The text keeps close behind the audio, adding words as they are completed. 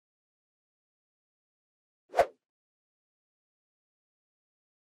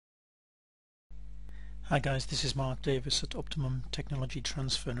Hi guys, this is Mark Davis at Optimum Technology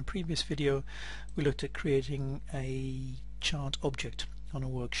Transfer. In a previous video we looked at creating a chart object on a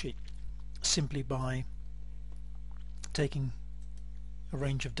worksheet simply by taking a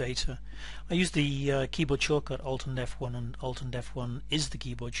range of data. I used the keyboard shortcut Alt and F1, and Alt and F1 is the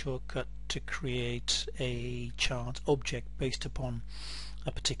keyboard shortcut to create a chart object based upon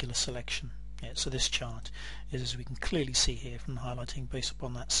a particular selection. So this chart is, as we can clearly see here from highlighting, based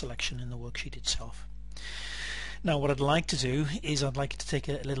upon that selection in the worksheet itself. Now what I'd like to do is I'd like to take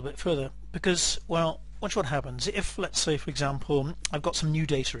it a little bit further, because, well, watch what happens if, let's say for example, I've got some new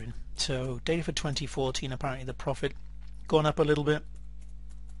data in. So data for 2014, apparently the profit gone up a little bit.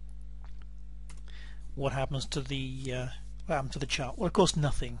 What happens to the chart? Well, of course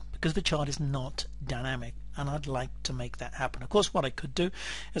nothing, because the chart is not dynamic, and I'd like to make that happen. Of course what I could do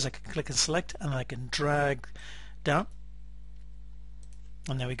is I could click and select, and I can drag down,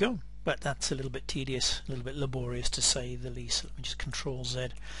 and there we go. But that's a little bit tedious, a little bit laborious to say the least. Let me just Control Z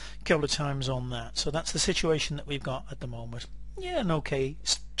a couple of times on that. So that's the situation that we've got at the moment. Yeah, an okay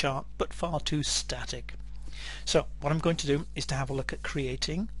chart, but far too static. So what I'm going to do is to have a look at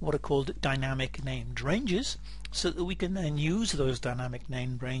creating what are called dynamic named ranges, so that we can then use those dynamic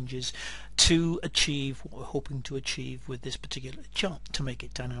named ranges to achieve what we're hoping to achieve with this particular chart, to make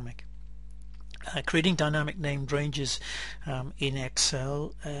it dynamic. Creating dynamic named ranges in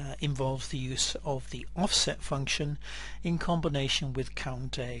Excel involves the use of the offset function in combination with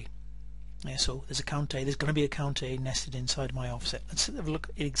COUNTA. So there's a COUNTA, there's going to be a COUNTA nested inside my offset. Let's have a look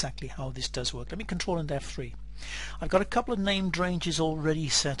at exactly how this does work. Let me Control and F3. I've got a couple of named ranges already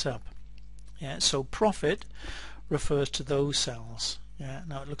set up. So profit refers to those cells.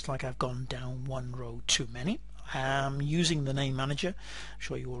 Now it looks like I've gone down one row too many. Using the name manager, I'm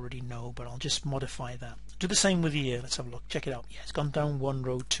sure you already know, but I'll just modify that. Do the same with the year. Let's have a look. Check it out. Yeah, it's gone down one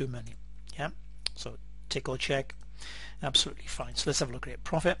row too many. So tick or check. Absolutely fine. So let's have a look at it.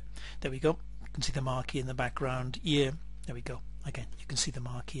 Profit. There we go. You can see the marquee in the background. Year. There we go. Again, you can see the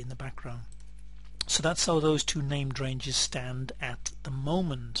marquee in the background. So that's how those two named ranges stand at the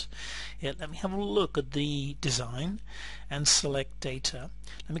moment. Let me have a look at the design and select data.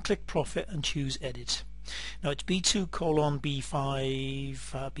 Let me click profit and choose edit. Now it's B2 colon B5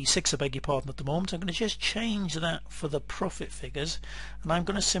 B6, I beg your pardon, at the moment. I'm going to just change that for the profit figures, and I'm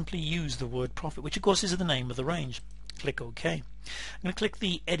going to simply use the word profit, which of course is the name of the range. Click OK. I'm going to click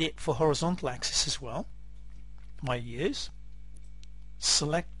the edit for horizontal axis as well, my years,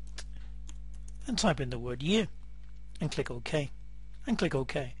 select and type in the word year, and click OK, and click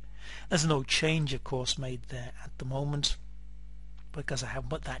OK. There's no change of course made there at the moment, because I haven't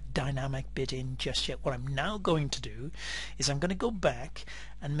put that dynamic bit in just yet. What I'm now going to do is I'm going to go back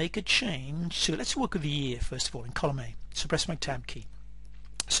and make a change to, let's work with the year first of all in column A. So press my tab key.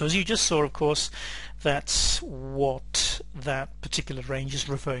 So as you just saw, of course, that's what that particular range is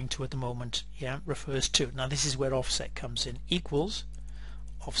referring to at the moment. Refers to. Now this is where offset comes in. Equals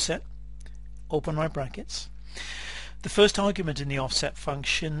offset, open my brackets. The first argument in the offset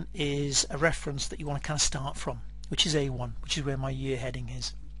function is a reference that you want to kind of start from, which is A1, which is where my year heading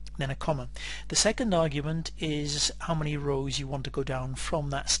is, then a comma. The second argument is how many rows you want to go down from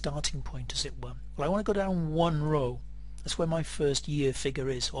that starting point, as it were. Well, I want to go down one row. That's where my first year figure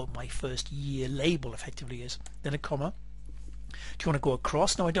is, or my first year label effectively is. Then a comma. Do you want to go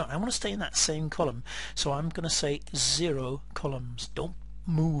across? No, I don't. I want to stay in that same column. So I'm going to say 0 columns. Don't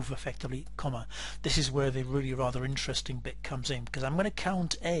move effectively, comma. This is where the really rather interesting bit comes in, because I'm going to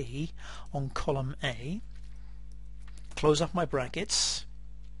count A on column A. Close off my brackets.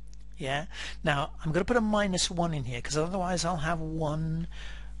 Now I'm going to put a -1 in here, because otherwise I'll have one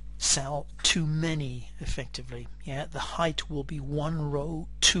cell too many effectively. The height will be one row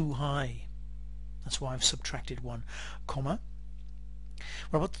too high. That's why I've subtracted 1, comma.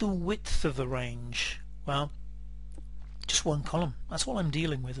 What about the width of the range? Well, just one column. That's all I'm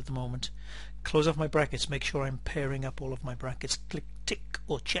dealing with at the moment. Close off my brackets. Make sure I'm pairing up all of my brackets. Click tick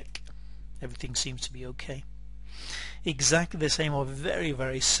or check. Everything seems to be okay. Exactly the same, or very,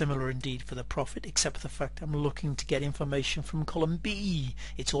 very similar indeed, for the profit, except for the fact I'm looking to get information from column B.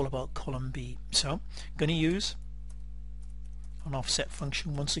 It's all about column B. So I'm going to use an offset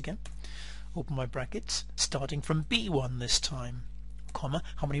function once again. Open my brackets, starting from B1 this time, comma.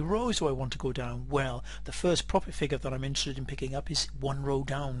 How many rows do I want to go down? Well, the first profit figure that I'm interested in picking up is one row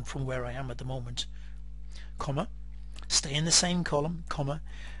down from where I am at the moment, comma. Stay in the same column, comma.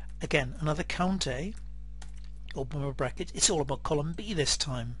 Again, another COUNTA. Open my bracket. It's all about column B this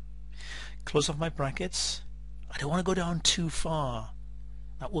time. Close off my brackets. I don't want to go down too far.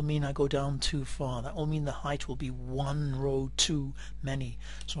 That will mean I go down too far. That will mean the height will be one row too many.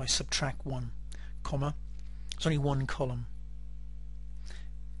 So I subtract 1, comma. There's only one column.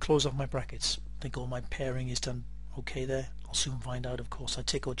 Close off my brackets. I think all my pairing is done okay there. I'll soon find out, of course. I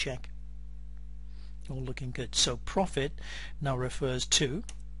tick or check. All looking good. So profit now refers to,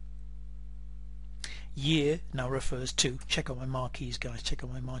 year now refers to. Check out my marquees, guys. Check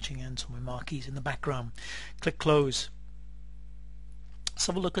out my marching ants or my marquees in the background. Click close. Let's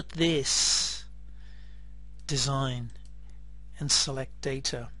have a look at this design and select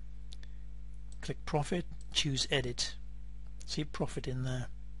data. Click profit, choose edit. See profit in there.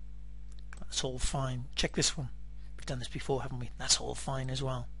 That's all fine. Check this one. We've done this before, haven't we? That's all fine as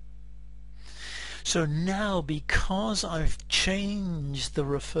well. So now, because I've changed the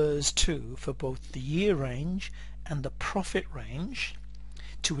refers to for both the year range and the profit range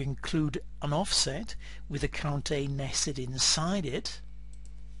to include an offset with a COUNTA nested inside it,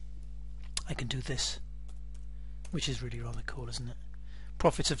 I can do this, which is really rather cool, isn't it?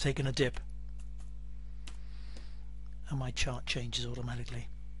 Profits have taken a dip and my chart changes automatically.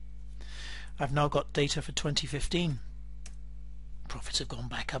 I've now got data for 2015. Profits have gone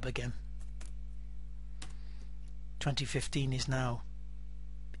back up again. 2015 is now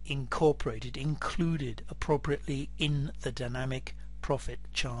incorporated, included appropriately in the dynamic profit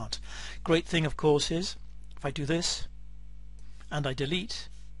chart. Great thing, of course, is if I do this and I delete,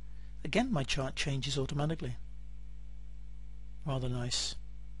 again my chart changes automatically. Rather nice.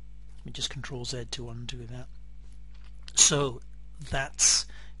 Let me just Control Z to undo that. So that's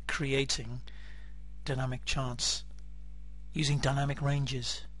creating dynamic charts using dynamic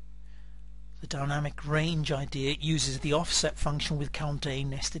ranges. The dynamic range idea uses the offset function with COUNTA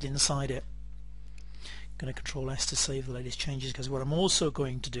nested inside it. I'm going to Control S to save the latest changes, because what I'm also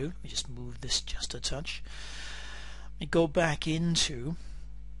going to do, let me just move this just a touch. Let me go back into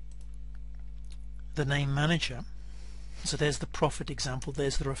the name manager. So there's the profit example,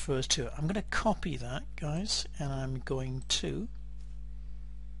 there's the refers to. I'm going to copy that, guys, and I'm going to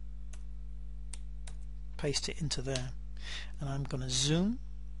paste it into there, and I'm going to zoom,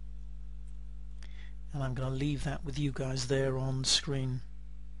 and I'm going to leave that with you guys there on screen.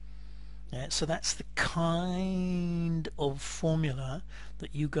 Yeah, so that's the kind of formula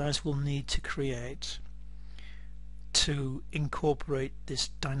that you guys will need to create to incorporate this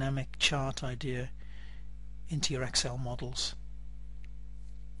dynamic chart idea into your Excel models.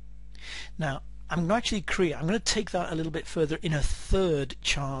 Now I'm going to take that a little bit further in a third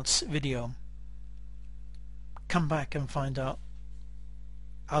charts video. Come back and find out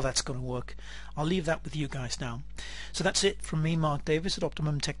how that's going to work. I'll leave that with you guys now. So that's it from me, Mark Davis at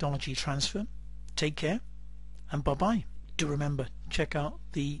Optimum Technology Transfer. Take care and bye-bye. Do remember, check out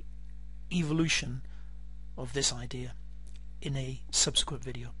the evolution of this idea in a subsequent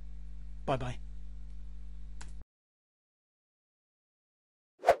video. Bye-bye.